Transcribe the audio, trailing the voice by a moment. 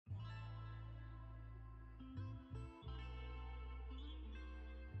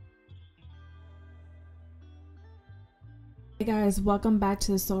Hey guys, welcome back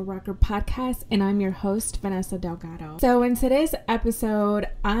to the Soulrocker podcast, and I'm your host, Vanessa Delgado. So in today's episode,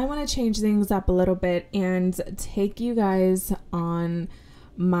 I want to change things up a little bit and take you guys on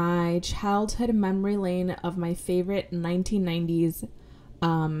my childhood memory lane of my favorite 1990s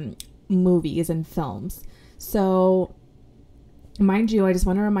movies and films. So mind you, I just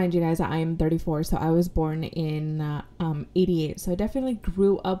want to remind you guys that I am 34, so I was born in 88, so I definitely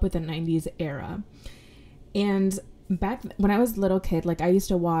grew up with the 90s era. And back when I was a little kid, like I used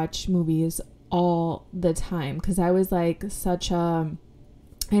to watch movies all the time because I was like and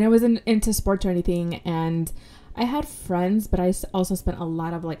I wasn't into sports or anything, and I had friends, but I also spent a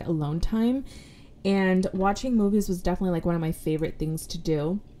lot of like alone time, and watching movies was definitely like one of my favorite things to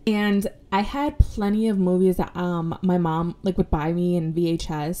do. And I had plenty of movies that my mom like would buy me in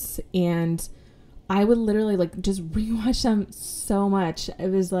VHS, and I would literally like just rewatch them so much.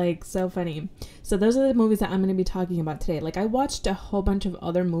 It was like so funny. So those are the movies that I'm going to be talking about today. Like I watched a whole bunch of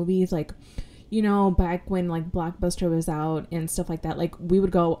other movies, like, you know, back when like Blockbuster was out and stuff like that. Like we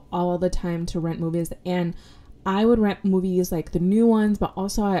would go all the time to rent movies, and I would rent movies like the new ones, but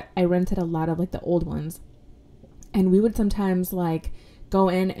also I rented a lot of like the old ones. And we would sometimes like go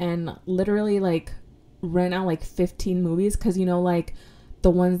in and literally like rent out like 15 movies because, you know, like the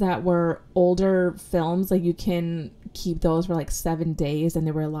ones that were older films, like you can keep those for like 7 days and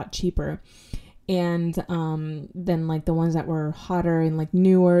they were a lot cheaper. And then like the ones that were hotter and like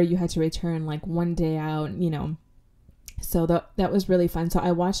newer, you had to return like 1 day out, you know. So that was really fun. So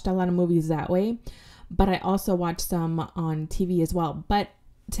I watched a lot of movies that way, but I also watched some on TV as well. But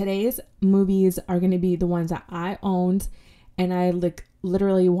today's movies are going to be the ones that I owned and I like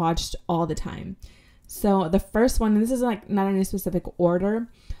literally watched all the time. So the first one, and this is like not in a specific order,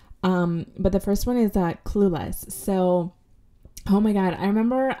 but the first one is Clueless. So, oh my God, I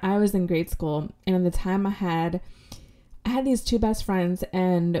remember I was in grade school, and at the time I had these two best friends,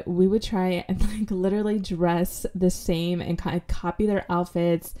 and we would try and like literally dress the same and kind of copy their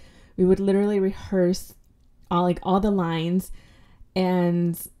outfits. We would literally rehearse all the lines,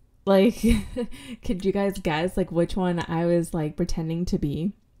 and like, could you guys guess like which one I was like pretending to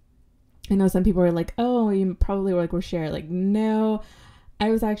be? I know some people were like, oh, you probably were like, we're Cher. Like, no, I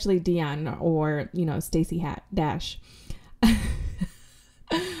was actually Dion or, you know, Stacey Dash.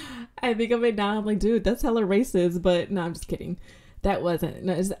 I think of it now, I'm like, dude, that's hella racist. But no, I'm just kidding. That wasn't.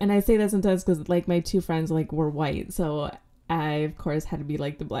 No, and I say that sometimes because like my two friends like were white. So I, of course, had to be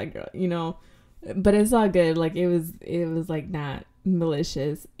like the black girl, you know. But it's all good. Like it was like not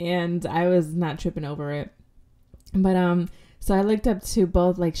malicious. And I was not tripping over it. But, so I looked up to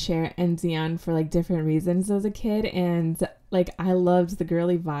both like Cher and Dion for like different reasons as a kid, and like I loved the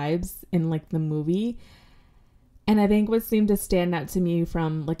girly vibes in like the movie. And I think what seemed to stand out to me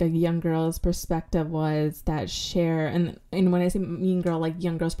from like a young girl's perspective was that Cher, and when I say mean girl, like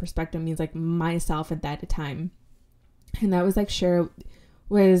young girl's perspective means like myself at that time. And that was like Cher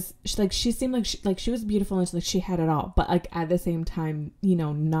was like, she seemed like she was beautiful and like she had it all, but like at the same time, you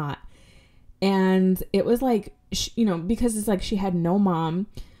know, not. And it was like, you know, because it's like she had no mom,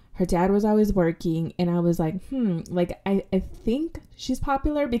 her dad was always working, and I was like, like I think she's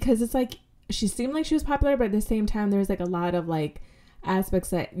popular, because it's like she seemed like she was popular, but at the same time there's like a lot of like aspects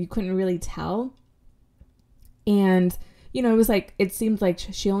that you couldn't really tell. And you know, it was like, it seemed like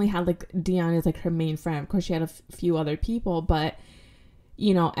she only had like Dion as like her main friend. Of course she had a few other people, but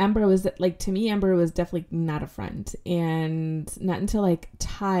you know, Amber was like, to me, Amber was definitely not a friend. And not until like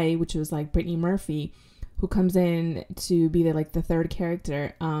Ty, which was like Brittany Murphy, who comes in to be the third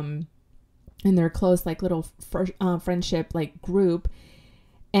character, in their close like little friendship like group.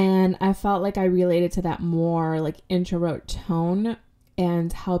 And I felt like I related to that more like introvert tone,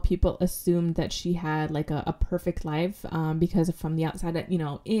 and how people assumed that she had like a perfect life, because from the outside, you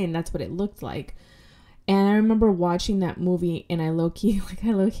know, that's what it looked like. And I remember watching that movie, and I low-key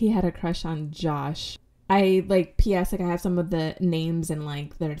had a crush on Josh. I like, PS, like I have some of the names and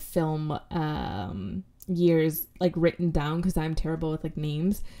like their film years like written down because I'm terrible with like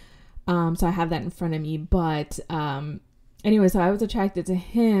names. So I have that in front of me. But anyway, so I was attracted to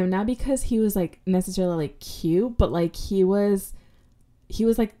him, not because he was like necessarily like cute, but like he was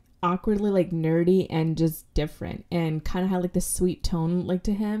like awkwardly like nerdy and just different, and kind of had like this sweet tone like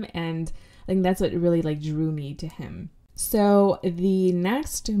to him, and I think that's what really like drew me to him. So the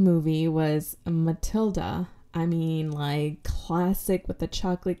next movie was Matilda. I mean, like classic with the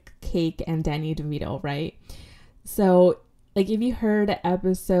chocolate cake and Danny DeVito, right? So like if you heard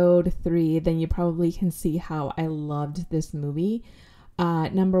episode 3, then you probably can see how I loved this movie.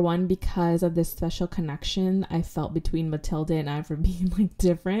 Number one, because of this special connection I felt between Matilda and I for being like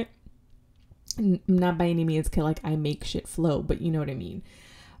different. Not by any means can like I make shit flow, but you know what I mean.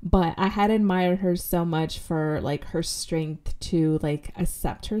 But I had admired her so much for like her strength to like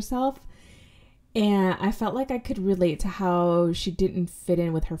accept herself. And I felt like I could relate to how she didn't fit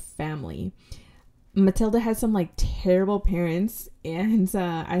in with her family. Matilda had some like terrible parents, and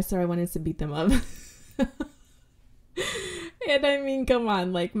I swear I wanted to beat them up. And I mean, come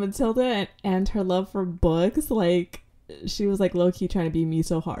on, like Matilda and her love for books, like she was like low key trying to be me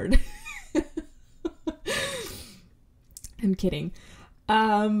so hard. I'm kidding.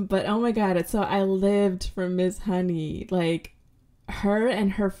 But oh my god, so I lived for Miss Honey. Like her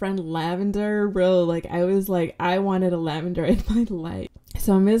and her friend Lavender, bro, like I was like, I wanted a Lavender in my life.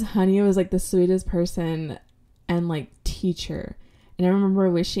 So Miss Honey was like the sweetest person and like teacher. And I remember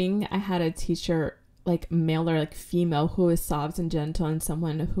wishing I had a teacher, like male or like female, who was soft and gentle and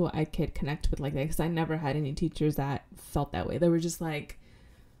someone who I could connect with like that, because I never had any teachers that felt that way. They were just like,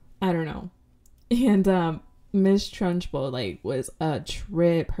 I don't know. And Miss Trunchbull like was a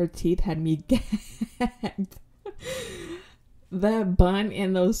trip. Her teeth had me gagged. That bun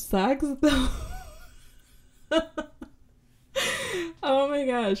and those socks though. Oh my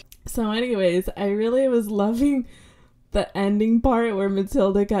gosh. So anyways, I really was loving the ending part where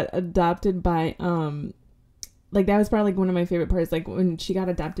Matilda got adopted by like that was probably like one of my favorite parts, like when she got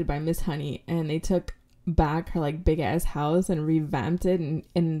adopted by Miss Honey and they took back her like big ass house and revamped it,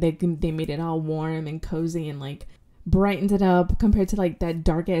 and they made it all warm and cozy and like brightened it up compared to like that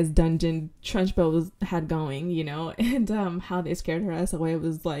dark ass dungeon Trunchbull had going, you know. And how they scared her ass away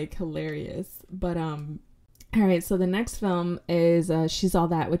was like hilarious. But all right, so the next film is She's All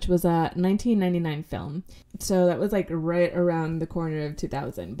That, which was a 1999 film. So that was like right around the corner of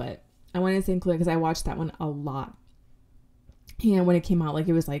 2000, but I wanted to include it because I watched that one a lot. And when it came out, like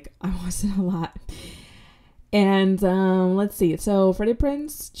it was like I watched it a lot. And let's see. So Freddie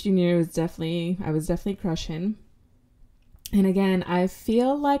Prinze Jr. I was definitely crushing. And again, I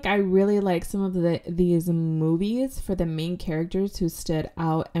feel like I really like some of these movies for the main characters who stood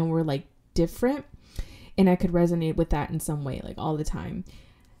out and were like different. And I could resonate with that in some way, like all the time.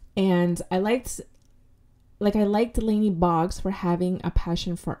 And I liked Lainey Boggs for having a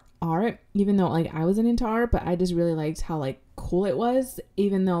passion for art, even though like I wasn't into art, but I just really liked how like cool it was,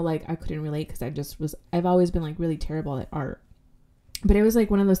 even though like I couldn't relate because I've always been like really terrible at art. But it was like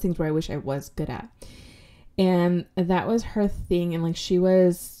one of those things where I wish I was good at. And that was her thing. And like she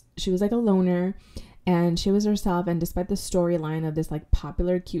was like a loner and she was herself. And despite the storyline of this like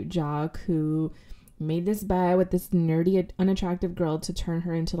popular cute jock who made this bet with this nerdy unattractive girl to turn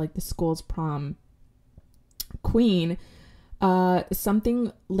her into like the school's prom queen,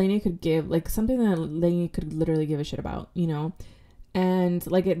 something Lainey could give, like something that Lainey could literally give a shit about, you know. And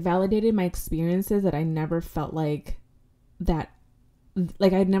like it validated my experiences that I never felt like that,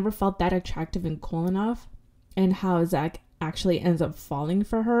 like I'd never felt that attractive and cool enough. And how Zach actually ends up falling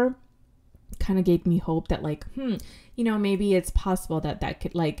for her kind of gave me hope that like, you know, maybe it's possible that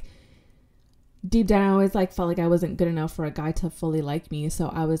could like, deep down, I always like felt like I wasn't good enough for a guy to fully like me. So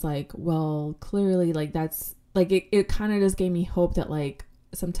I was like, well, clearly like that's like, it kind of just gave me hope that like,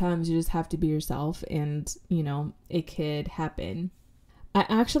 sometimes you just have to be yourself and, you know, it could happen. I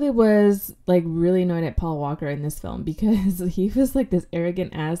actually was like really annoyed at Paul Walker in this film because he was like this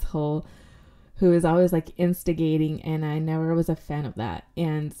arrogant asshole who is always like instigating, and I never was a fan of that.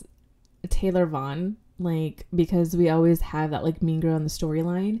 And Taylor Vaughn, like, because we always have that like mean girl in the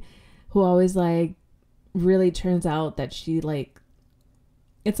storyline who always like really turns out that she like,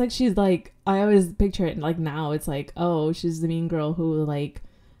 it's like she's like, I always picture it like now it's like, oh, she's the mean girl who like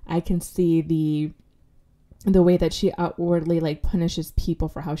I can see the way that she outwardly like punishes people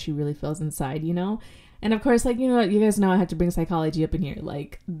for how she really feels inside, you know. And of course, like, you know, you guys know I have to bring psychology up in here,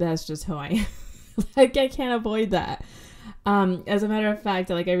 like that's just who I am. Like I can't avoid that. As a matter of fact,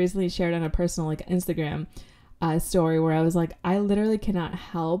 like I recently shared on a personal like Instagram story where I was like, I literally cannot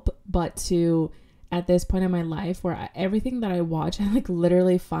help but to, at this point in my life where everything that I watch, I like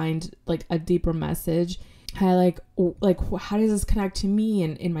literally find like a deeper message. I like how does this connect to me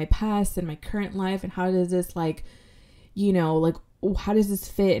and in my past and my current life, and how does this like, you know, like how does this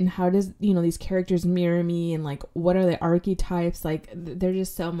fit, and how does, you know, these characters mirror me, and like what are the archetypes, like there's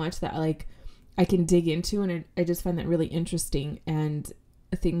just so much that like I can dig into, and I just find that really interesting. And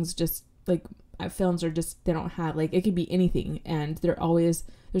things just like films are just, they don't have like, it could be anything, and there's always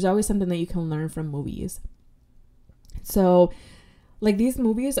something that you can learn from movies. So like these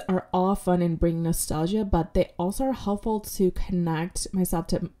movies are all fun and bring nostalgia, but they also are helpful to connect myself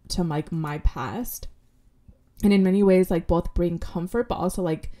to like my past, and in many ways like both bring comfort but also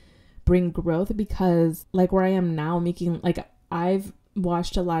like bring growth, because like where I am now making like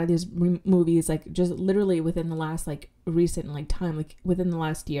watched a lot of these movies like just literally within the last like recent like time, like within the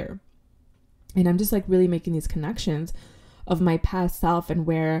last year. And I'm just like really making these connections of my past self and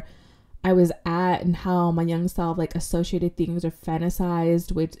where I was at and how my young self like associated things or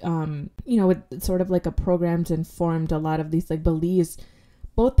fantasized with, with sort of like a programmed and formed a lot of these like beliefs,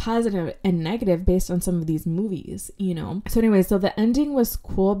 both positive and negative based on some of these movies, So anyway, so the ending was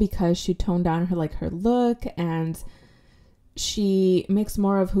cool because she toned down her look and she makes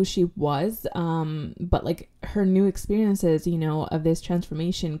more of who she was. But like her new experiences, of this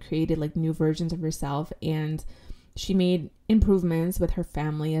transformation created like new versions of herself, and she made improvements with her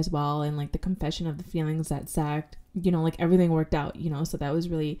family as well. And like the confession of the feelings that sacked, like everything worked out, so that was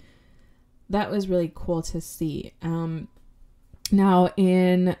really cool to see.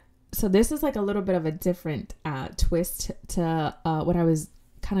 So this is like a little bit of a different twist to what I was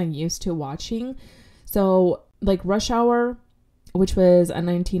kind of used to watching. So like Rush Hour, which was a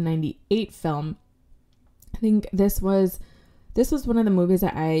 1998 film, I think this was one of the movies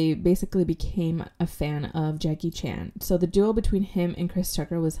that I basically became a fan of Jackie Chan. So the duo between him and Chris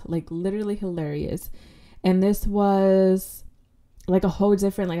Tucker was like literally hilarious. And this was like a whole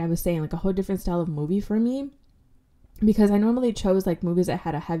different, like I was saying, like a whole different style of movie for me, because I normally chose like movies that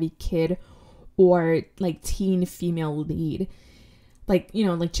had a heavy kid or like teen female lead, like,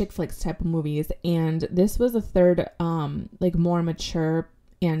 like chick flicks type of movies. And this was a third, like more mature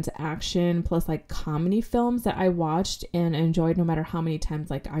and action plus like comedy films that I watched and enjoyed no matter how many times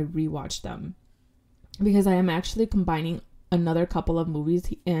like I rewatched them, because I am actually combining another couple of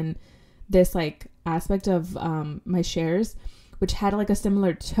movies in this like aspect of my shares, which had like a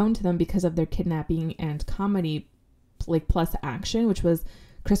similar tone to them because of their kidnapping and comedy, like plus action, which was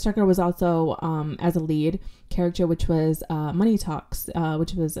Chris Tucker was also as a lead character, which was Money Talks,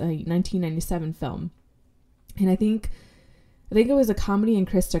 which was a 1997 film. And I think it was a comedy in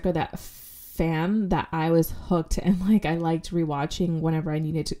Chris Tucker that I was hooked, and like I liked rewatching whenever I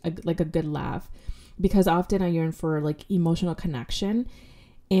needed to, like a good laugh, because often I yearn for like emotional connection,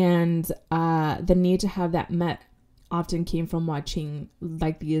 and the need to have that met often came from watching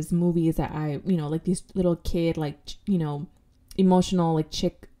like these movies that I, like these little kid, like, emotional like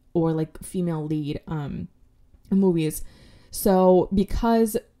chick or like female lead movies. So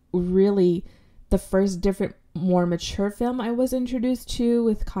because really the first different more mature film I was introduced to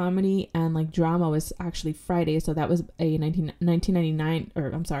with comedy and like drama was actually Friday. So that was a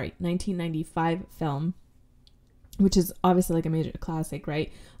 1995 film, which is obviously like a major classic, right?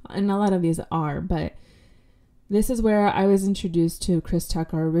 And a lot of these are, but this is where I was introduced to Chris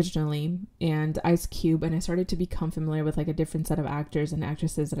Tucker originally and Ice Cube, and I started to become familiar with like a different set of actors and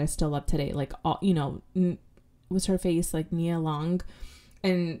actresses that I still love today. Like, all, what's her face? Like Nia Long,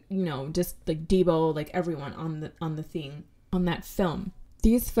 and just like Debo, like everyone on that film.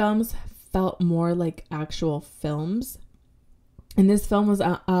 These films felt more like actual films, and this film was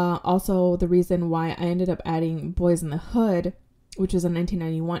also the reason why I ended up adding Boys in the Hood, which was a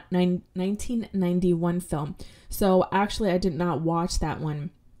 1991 film. So actually I did not watch that one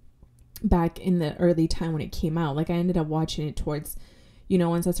back in the early time when it came out. Like I ended up watching it towards,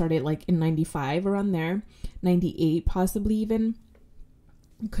 once I started like in 95, around there, 98 possibly even.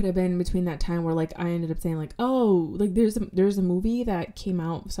 Could have been between that time where like I ended up saying like, oh, like there's a movie that came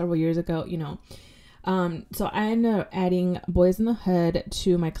out several years ago, So I ended up adding Boys in the Hood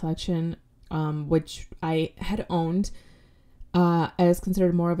to my collection, which I had owned as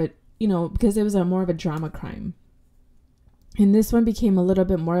considered more of a, because it was more of a drama crime. And this one became a little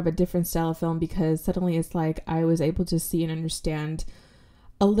bit more of a different style of film, because suddenly it's like I was able to see and understand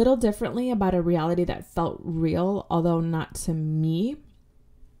a little differently about a reality that felt real, although not to me,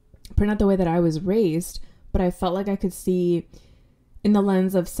 but not the way that I was raised, but I felt like I could see in the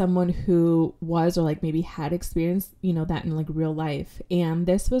lens of someone who was, or like maybe had experienced, that in like real life. And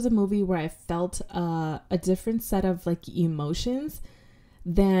this was a movie where I felt a different set of like emotions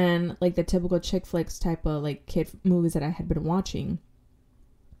than like the typical chick flicks type of like kid movies that I had been watching.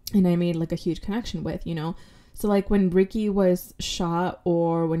 And I made like a huge connection with, So like when Ricky was shot,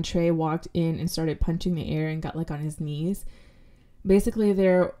 or when Trey walked in and started punching the air and got like on his knees, basically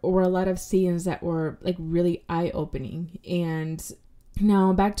there were a lot of scenes that were like really eye-opening. And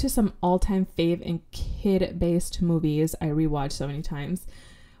now back to some all-time fave and kid-based movies I rewatched so many times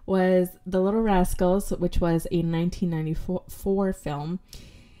was The Little Rascals, which was a 1994 film.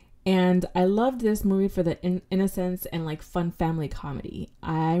 And I loved this movie for the innocence and like fun family comedy.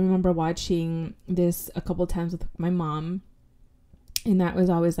 I remember watching this a couple times with my mom, and that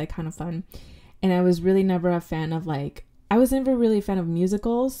was always like kind of fun. And I was really never a fan of I was never really a fan of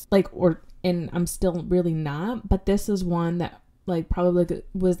musicals, and I'm still really not, but this is one that like probably like,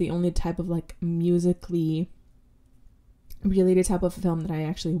 was the only type of like musically related type of film that I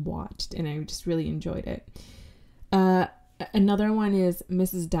actually watched, and I just really enjoyed it. Another one is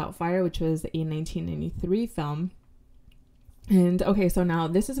Mrs. Doubtfire, which was a 1993 film. And okay, so now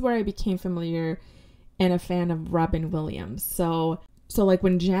this is where I became familiar and a fan of Robin Williams. So like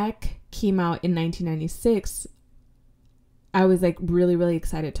when Jack came out in 1996, I was like really, really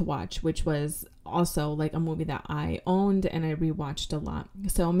excited to watch, which was also like a movie that I owned and I rewatched a lot.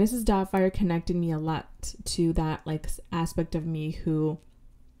 So Mrs. Doubtfire connected me a lot to that like aspect of me who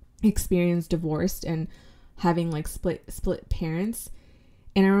experienced divorce and having like split parents.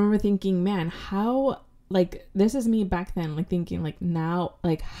 And I remember thinking, man, how, like, this is me back then, like thinking like now,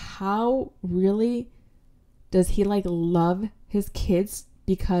 like how really does he like love his kids,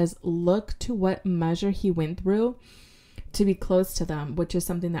 because look to what measure he went through to be close to them, which is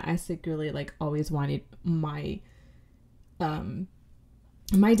something that I secretly like always wanted my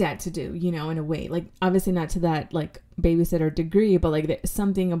my dad to do, you know, in a way. Like obviously not to that like babysitter degree, but like there's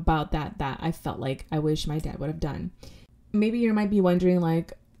something about that I felt like I wish my dad would have done. Maybe you might be wondering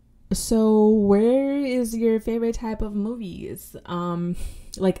like, so where is your favorite type of movies?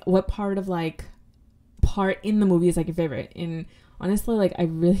 Like what part in the movie is like your favorite? And honestly, like I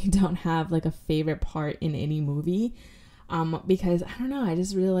really don't have like a favorite part in any movie. Because I don't know, I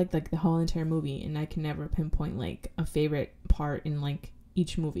just really like the whole entire movie, and I can never pinpoint like a favorite part in like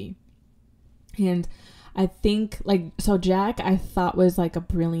each movie. And I think like, so Jack I thought was like a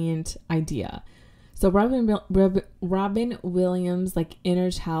brilliant idea. So Robin Williams like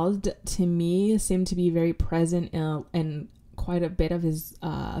inner child to me seemed to be very present in quite a bit of his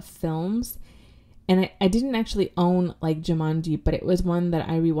films. And I didn't actually own like Jumanji, but it was one that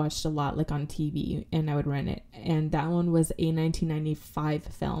I rewatched a lot like on TV, and I would rent it. And that one was a 1995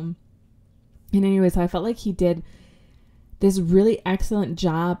 film. And anyway, so I felt like he did this really excellent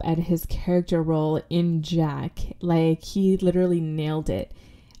job at his character role in Jack. Like he literally nailed it.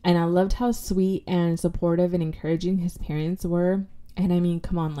 And I loved how sweet and supportive and encouraging his parents were. And I mean,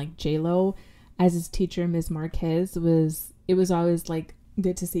 come on, like J-Lo as his teacher, Ms. Marquez, it was always like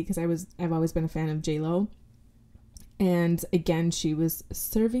good to see, because I've always been a fan of J-Lo. And again, she was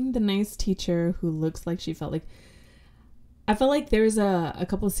serving the nice teacher who looks like she felt like, I felt like there was a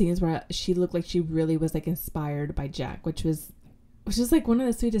couple of scenes where she looked like she really was like inspired by Jack, which was like one of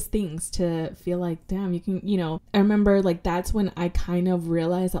the sweetest things to feel like, damn, you can, you know. I remember like that's when I kind of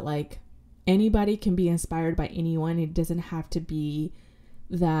realized that like anybody can be inspired by anyone. It doesn't have to be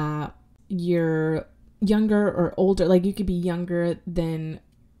that you're younger or older. Like you could be younger than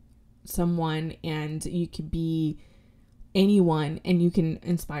someone and you could be anyone and you can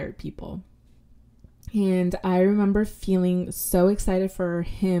inspire people. And I remember feeling so excited for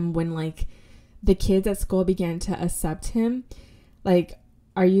him when like the kids at school began to accept him. Like,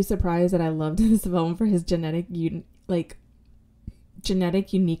 are you surprised that I loved this film for his genetic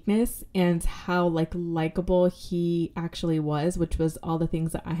uniqueness and how like likable he actually was, which was all the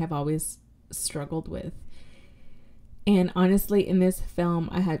things that I have always struggled with. And honestly, in this film,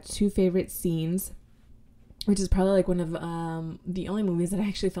 I had two favorite scenes, which is probably like one of the only movies that I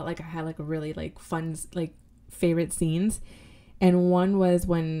actually felt like I had like a really like fun like favorite scenes. And one was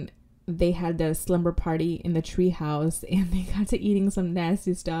when they had the slumber party in the tree house and they got to eating some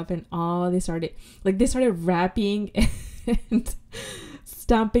nasty stuff, and they started rapping and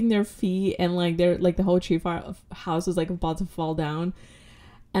stomping their feet, and like they're like the whole house was like about to fall down.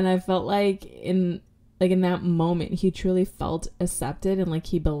 And I felt like in that moment he truly felt accepted and like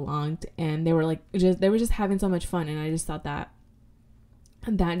he belonged, and they were just having so much fun. And I just thought that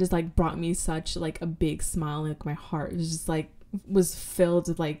just like brought me such like a big smile. Like my heart was just like was filled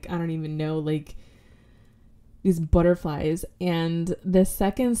with like, I don't even know, like these butterflies. And the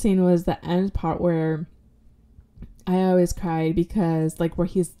second scene was the end part where I always cried, because like where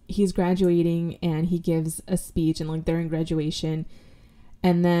he's graduating and he gives a speech and like they're in graduation,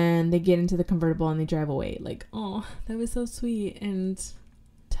 and then they get into the convertible and they drive away. Like, oh, that was so sweet and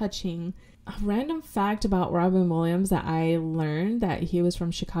touching. A random fact about Robin Williams that I learned, that he was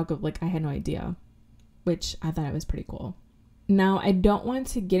from Chicago. Like I had no idea, which I thought it was pretty cool. Now, I don't want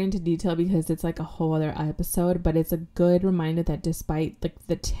to get into detail because it's like a whole other episode, but it's a good reminder that despite like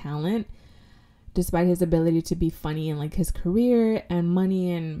the talent, despite his ability to be funny and like his career and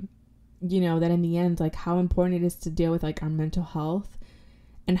money, and you know, that in the end, like how important it is to deal with like our mental health,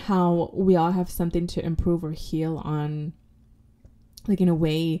 and how we all have something to improve or heal on, like in a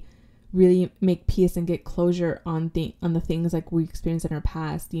way, really make peace and get closure on the things like we experienced in our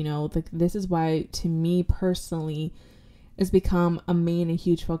past. You know, like this is why, to me personally, it's become a main and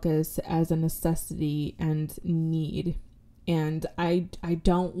huge focus as a necessity and need. And I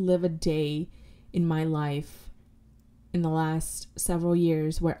don't live a day in my life in the last several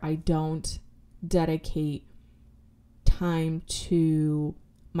years where I don't dedicate time to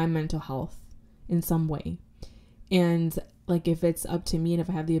my mental health in some way. And like, if it's up to me and if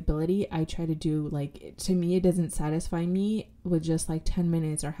I have the ability, I try to do, like, to me, it doesn't satisfy me with just like 10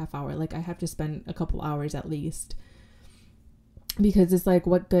 minutes or half hour. Like, I have to spend a couple hours at least, because it's like,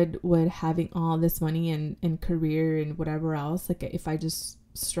 what good would having all this money and career and whatever else, like, if I just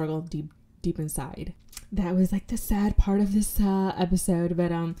struggle deep inside. That was like the sad part of this episode.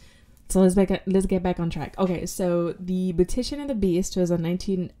 But so let's get back on track. Okay, so The Beautician and the Beast was a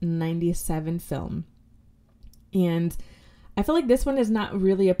 1997 film, and I feel like this one is not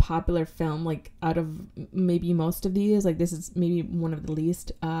really a popular film. Like, out of maybe most of these, like, this is maybe one of the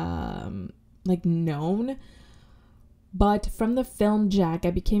least like known. But from the film Jack,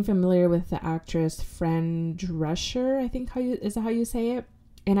 I became familiar with the actress Fran Drescher, I think is that how you say it?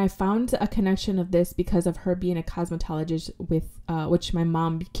 And I found a connection of this because of her being a cosmetologist, with which my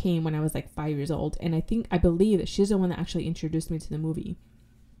mom became when I was like 5 years old. And I believe that she's the one that actually introduced me to the movie.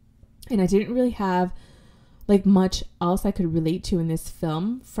 And I didn't really have like much else I could relate to in this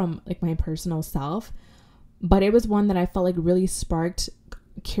film from like my personal self, but it was one that I felt like really sparked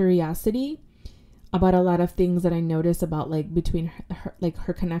curiosity about a lot of things that I noticed about, like, between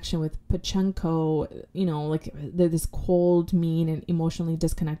her connection with Pachenko, you know, like this cold, mean, and emotionally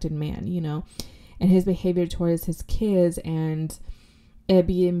disconnected man, you know, and his behavior towards his kids, and it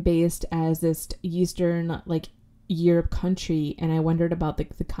being based as this Eastern, like, Europe country. And I wondered about the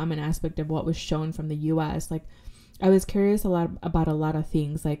common aspect of what was shown from the US. Like, I was curious about a lot of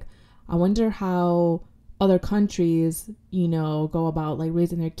things. Like, I wonder how other countries, you know, go about like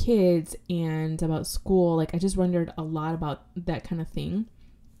raising their kids, and about school. Like, I just wondered a lot about that kind of thing.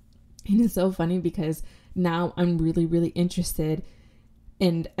 And it's so funny because now I'm really, really interested.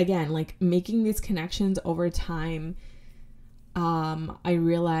 And again, like, making these connections over time, I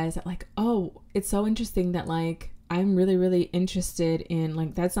realized that, like, oh, it's so interesting that, like, I'm really, really interested in,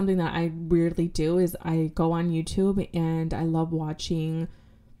 like, that's something that I weirdly do, is I go on YouTube and I love watching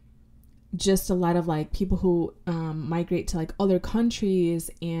just a lot of like people who migrate to like other countries,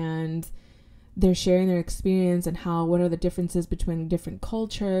 and they're sharing their experience and what are the differences between different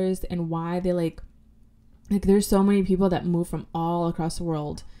cultures, and why they like there's so many people that move from all across the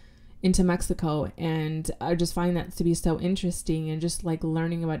world into Mexico. And I just find that to be so interesting, and just like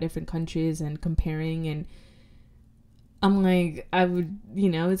learning about different countries and comparing. And I'm like, I would, you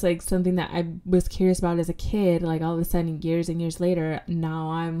know, it's like something that I was curious about as a kid. Like, all of a sudden, years and years later,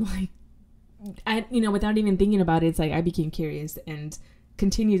 now I'm like, you know, without even thinking about it, it's like I became curious and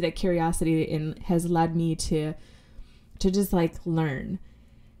continued that curiosity, and has led me to just like learn.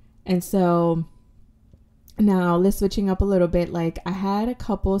 And so now, let's switching up a little bit. Like, I had a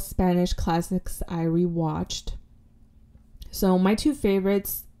couple Spanish classics I rewatched. So my two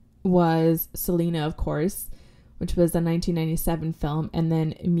favorites was Selena, of course, which was a 1997 film, and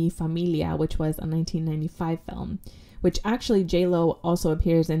then Mi Familia, which was a 1995 film, which actually J-Lo also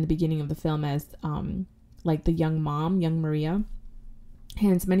appears in the beginning of the film as like the young mom, young Maria.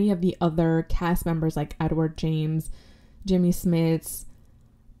 Hence, many of the other cast members like Edward James, Jimmy Smits,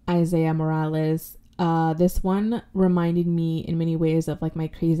 Isaiah Morales. This one reminded me in many ways of like my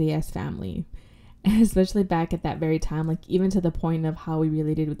crazy ass family, especially back at that very time, like even to the point of how we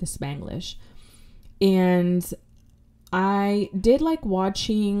related with the Spanglish. And I did like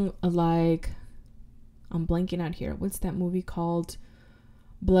watching, like, I'm blanking out here. What's that movie called?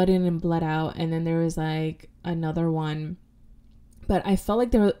 Blood In and Blood Out. And then there was like another one, but I felt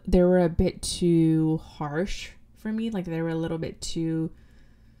like they were a bit too harsh for me. Like, they were a little bit too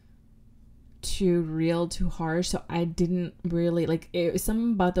real, too harsh. So I didn't really like it.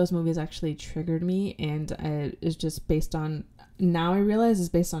 Something about those movies actually triggered me, and it's just based on, now I realize it's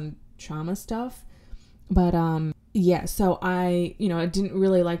based on trauma stuff. But yeah, so I didn't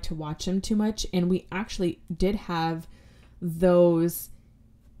really like to watch them too much. And we actually did have those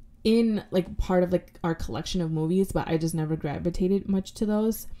in like part of like our collection of movies, but I just never gravitated much to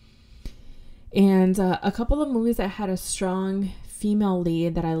those. And a couple of movies that had a strong female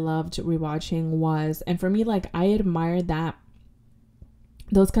lead that I loved rewatching was, and for me, like, I admired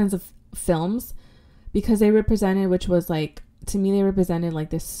those kinds of films because they represented, which was like, to me, they represented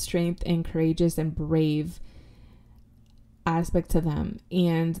like this strength and courageous and brave aspect to them.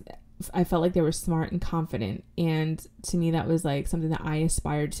 And I felt like they were smart and confident. And to me, that was like something that I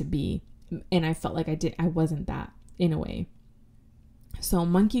aspired to be. And I felt like I wasn't that in a way. So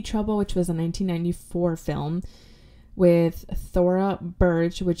Monkey Trouble, which was a 1994 film, with Thora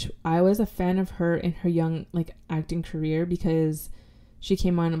Birch, which I was a fan of her in her young like acting career because she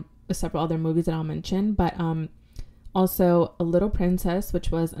came on several other movies that I'll mention, but also A Little Princess, which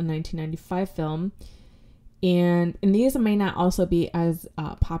was a 1995 film, and these may not also be as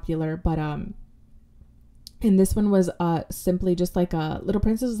popular, but and this one was simply just like a Little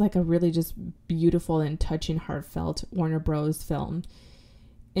Princess was like a really just beautiful and touching, heartfelt Warner Bros. Film.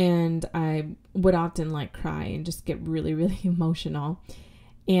 And I would often like cry and just get really, really emotional.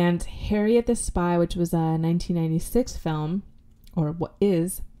 And Harriet the Spy, which was a 1996 film, or what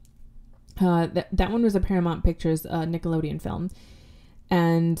is, that one was a Paramount Pictures Nickelodeon film.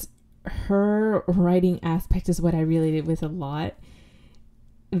 And her writing aspect is what I related with a lot.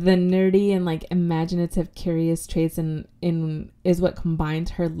 The nerdy and like imaginative, curious traits in is what combined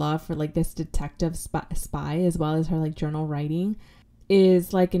her love for like this detective spy as well as her like journal writing.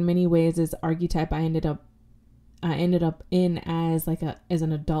 Is like in many ways is archetype I ended up in as like as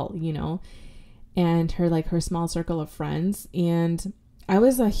an adult, you know, and her small circle of friends. And I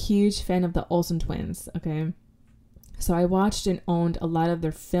was a huge fan of the Olsen twins. Okay, so I watched and owned a lot of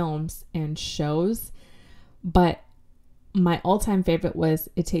their films and shows, but my all-time favorite was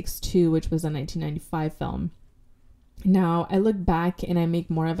It Takes Two, which was a 1995 film. Now I look back and I make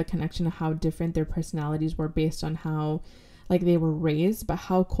more of a connection to how different their personalities were based on how like they were raised, but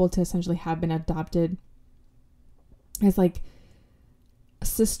how cool to essentially have been adopted as like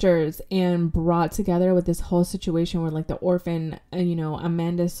sisters and brought together with this whole situation where like the orphan, you know,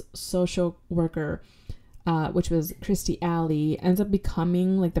 Amanda's social worker, which was Christy Alley, ends up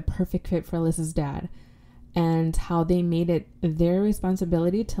becoming like the perfect fit for Alyssa's dad, and how they made it their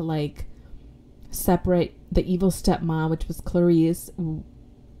responsibility to like separate the evil stepmom, which was Clarice,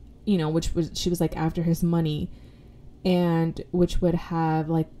 you know, she was like after his money, and which would have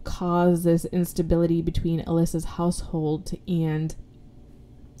like caused this instability between Alyssa's household. And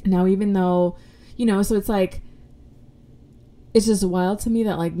now, even though, you know, so it's like, it's just wild to me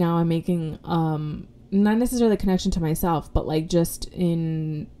that like now I'm making not necessarily a connection to myself, but like just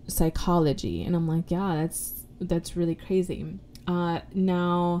in psychology, and I'm like, yeah, that's really crazy.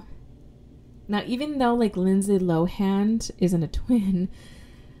 Now even though like Lindsay Lohan isn't a twin,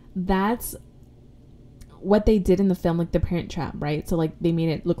 that's what they did in the film, like The Parent Trap, right? So like they made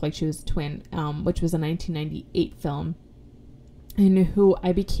it look like she was a twin, which was a 1998 film, and who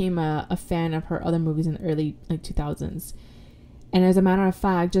I became a fan of her other movies in the early like 2000s. And as a matter of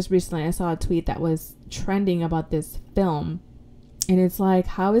fact, just recently I saw a tweet that was trending about this film, and it's like,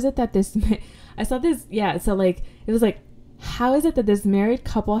 how is it that this I saw this, yeah, so like it was like, how is it that this married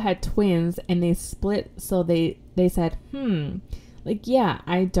couple had twins and they split? So they said, like, yeah,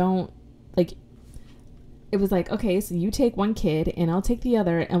 I don't like, it was like, okay, so you take one kid and I'll take the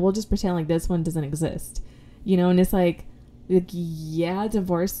other and we'll just pretend like this one doesn't exist, you know? And it's like yeah,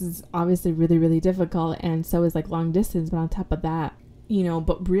 divorce is obviously really, really difficult, and so is like long distance, but on top of that, you know,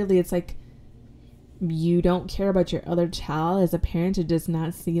 but really it's like you don't care about your other child as a parent to just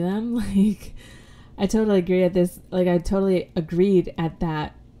not see them. Like I totally agree at this, like I totally agreed at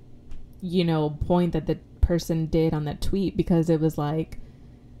that, you know, point that the person did on that tweet, because it was like,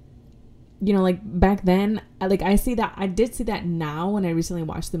 you know, like back then, I did see that now when I recently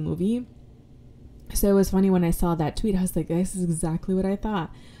watched the movie. So it was funny when I saw that tweet, I was like, this is exactly what I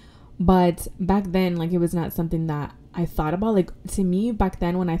thought. But back then, like, it was not something that I thought about. Like, to me, back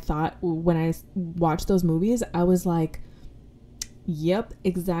then when I watched those movies, I was like, yep,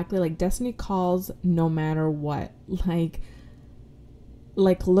 exactly. Like, destiny calls no matter what. Like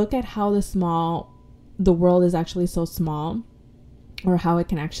look at how the world is actually so small, or how it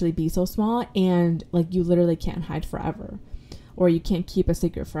can actually be so small, and like you literally can't hide forever, or you can't keep a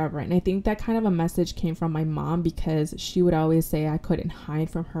secret forever. And I think that kind of a message came from my mom, because she would always say I couldn't hide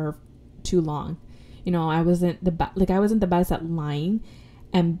from her too long. You know, I wasn't the best at lying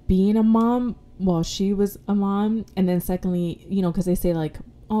and being a mom while she was a mom. And then secondly, you know, because they say like,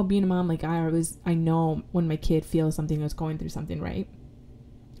 oh, being a mom, like I know when my kid feels something, is going through something, right?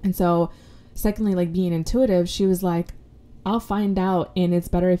 And so secondly, like being intuitive, she was like, I'll find out, and it's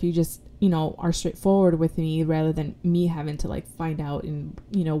better if you just, you know, are straightforward with me rather than me having to like find out and,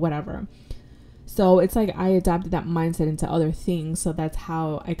 you know, whatever. So it's like I adapted that mindset into other things. So that's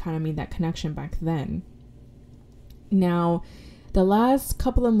how I kind of made that connection back then. Now, the last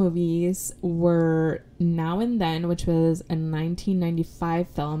couple of movies were Now and Then, which was a 1995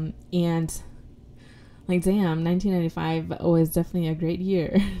 film. And like, damn, 1995 was definitely a great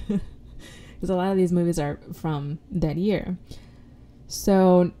year. Because a lot of these movies are from that year.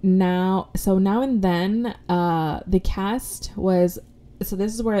 So now and then, the cast was, so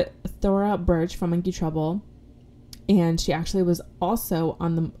this is where Thora Birch from Monkey Trouble And she actually was also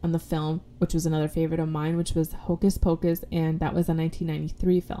on the film, which was another favorite of mine, which was Hocus Pocus, and that was a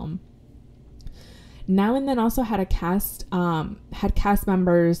 1993 film. Now and Then also had cast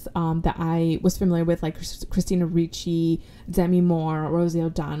members that I was familiar with, like Christina Ricci, Demi Moore, Rosie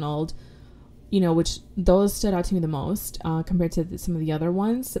O'Donnell, which those stood out to me the most compared to some of the other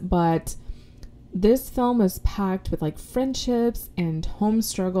ones. But this film was packed with like friendships and home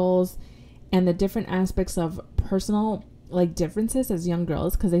struggles and the different aspects of personal like differences as young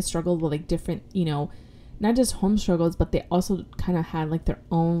girls, because they struggled with like different, not just home struggles, but they also kind of had like their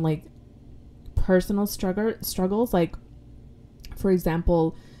own like personal struggles. Like, for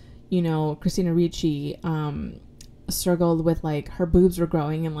example, Christina Ricci struggled with like her boobs were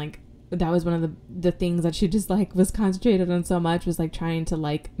growing, and like that was one of the things that she just like was concentrated on so much, was like trying to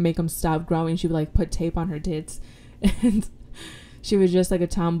like make them stop growing. She would like put tape on her tits, and she was just like a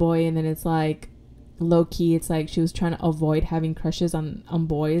tomboy. And then it's like low key, it's like she was trying to avoid having crushes on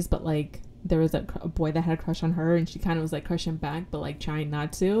boys, but like there was a boy that had a crush on her, and she kind of was like crushing back, but like trying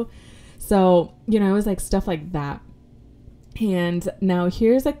not to. So it was like stuff like that. And now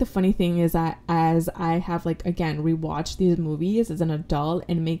here's like the funny thing is that as I have like again rewatched these movies as an adult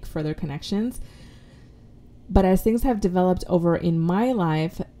and make further connections, but as things have developed over in my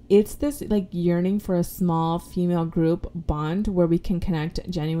life, it's this like yearning for a small female group bond where we can connect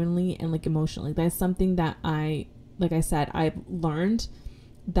genuinely and like emotionally. That's something that like I said, I've learned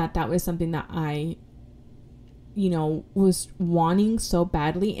that was something that I was wanting so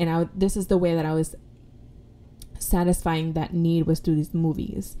badly, and this is the way that I was satisfying that need, was through these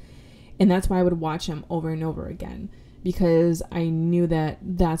movies. And that's why I would watch them over and over again, because I knew that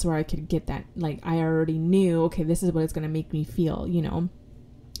that's where I could get that. Like, I already knew, okay, this is what it's going to make me feel,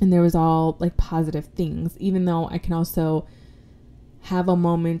 and there was all like positive things, even though I can also have a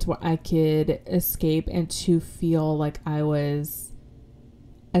moment where I could escape and to feel like I was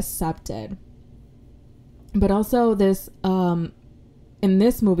accepted. But also this in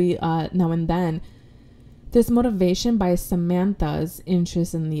this movie, Now and Then, this motivation by Samantha's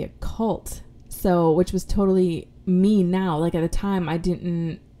interest in the occult, so which was totally me now. Like at the time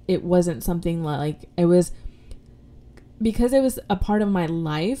it wasn't something like, it was because it was a part of my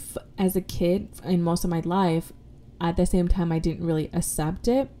life as a kid and most of my life. At the same time, I didn't really accept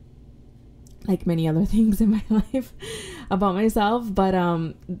it, like many other things in my life about myself. But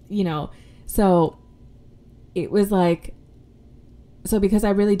so it was like, so because I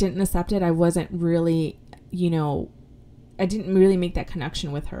really didn't accept it, I wasn't really, I didn't really make that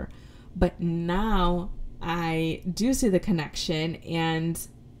connection with her. But now I do see the connection, and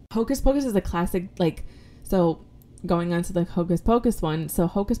Hocus Pocus is a classic, like, so going on to the Hocus Pocus one. So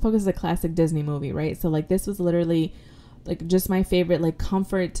Hocus Pocus is a classic Disney movie, right? So like this was literally like just my favorite like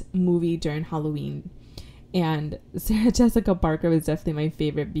comfort movie during Halloween. And Sarah Jessica Parker was definitely my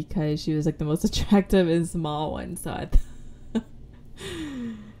favorite because she was like the most attractive and small one. So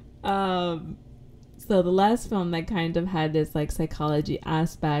so the last film that kind of had this like psychology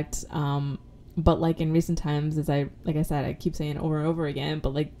aspect, but like in recent times, as I said, I keep saying over and over again,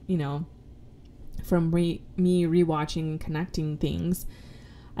 but like, from me rewatching and connecting things,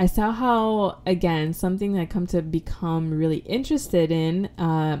 I saw how, again, something that I come to become really interested in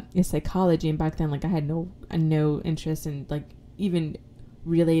is psychology. And back then, like, I had no interest in, like, even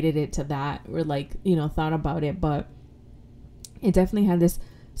related it to that or, like, thought about it. But it definitely had this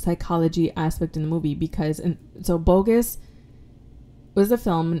psychology aspect in the movie because, so Bogus was a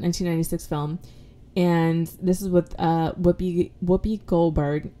film, a 1996 film. And this is with Whoopi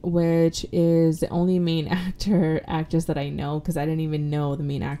Goldberg, which is the only main actress that I know, because I didn't even know the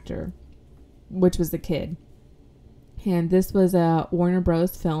main actor, which was the kid. And this was a Warner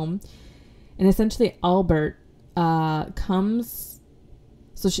Bros. Film. And essentially Albert comes...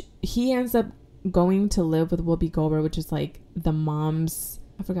 So he ends up going to live with Whoopi Goldberg, which is like the mom's...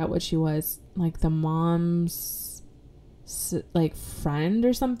 I forgot what she was. Like the mom's like friend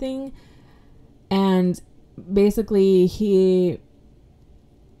or something. And basically he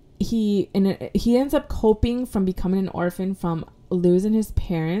ends up coping from becoming an orphan from losing his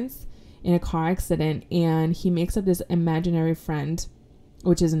parents in a car accident, and he makes up this imaginary friend,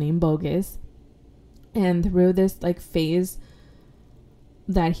 which is named Bogus. And through this like phase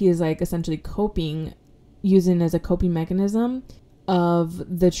that he is like essentially coping, using as a coping mechanism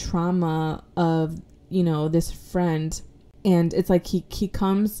of the trauma of, this friend. And it's like he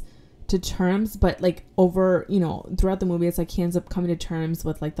comes to terms, but like over, throughout the movie, it's like he ends up coming to terms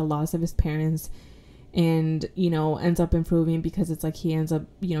with like the loss of his parents, and ends up improving because it's like he ends up,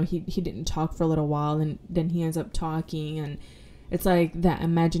 he didn't talk for a little while, and then he ends up talking, and it's like that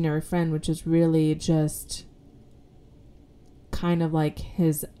imaginary friend, which is really just kind of like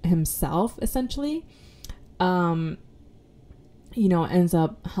himself essentially, you know, ends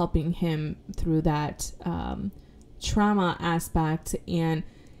up helping him through that trauma aspect. And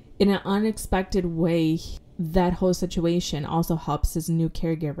in an unexpected way, that whole situation also helps his new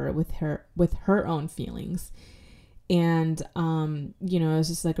caregiver with her own feelings. And you know, it's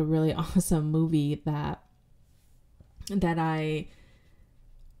just like a really awesome movie that I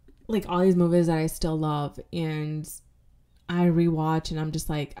like, all these movies that I still love, and I rewatch, and I'm just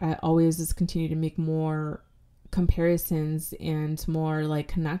like, I always just continue to make more comparisons and more like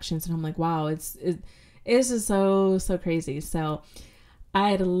connections, and I'm like, wow, it's just so crazy. So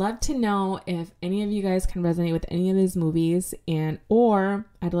I'd love to know if any of you guys can resonate with any of these movies, or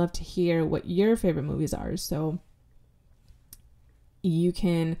I'd love to hear what your favorite movies are. So you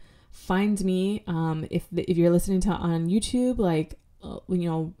can find me if you're listening to on YouTube, like you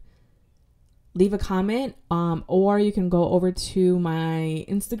know, leave a comment, or you can go over to my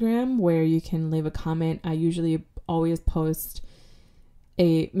Instagram where you can leave a comment. I usually always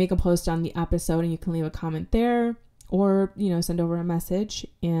make a post on the episode, and you can leave a comment there, or, you know, send over a message.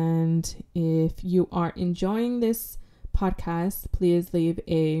 And if you are enjoying this podcast, please leave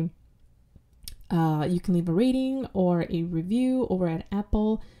you can leave a rating or a review over at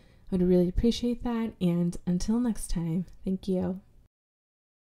Apple. I would really appreciate that. And until next time, thank you.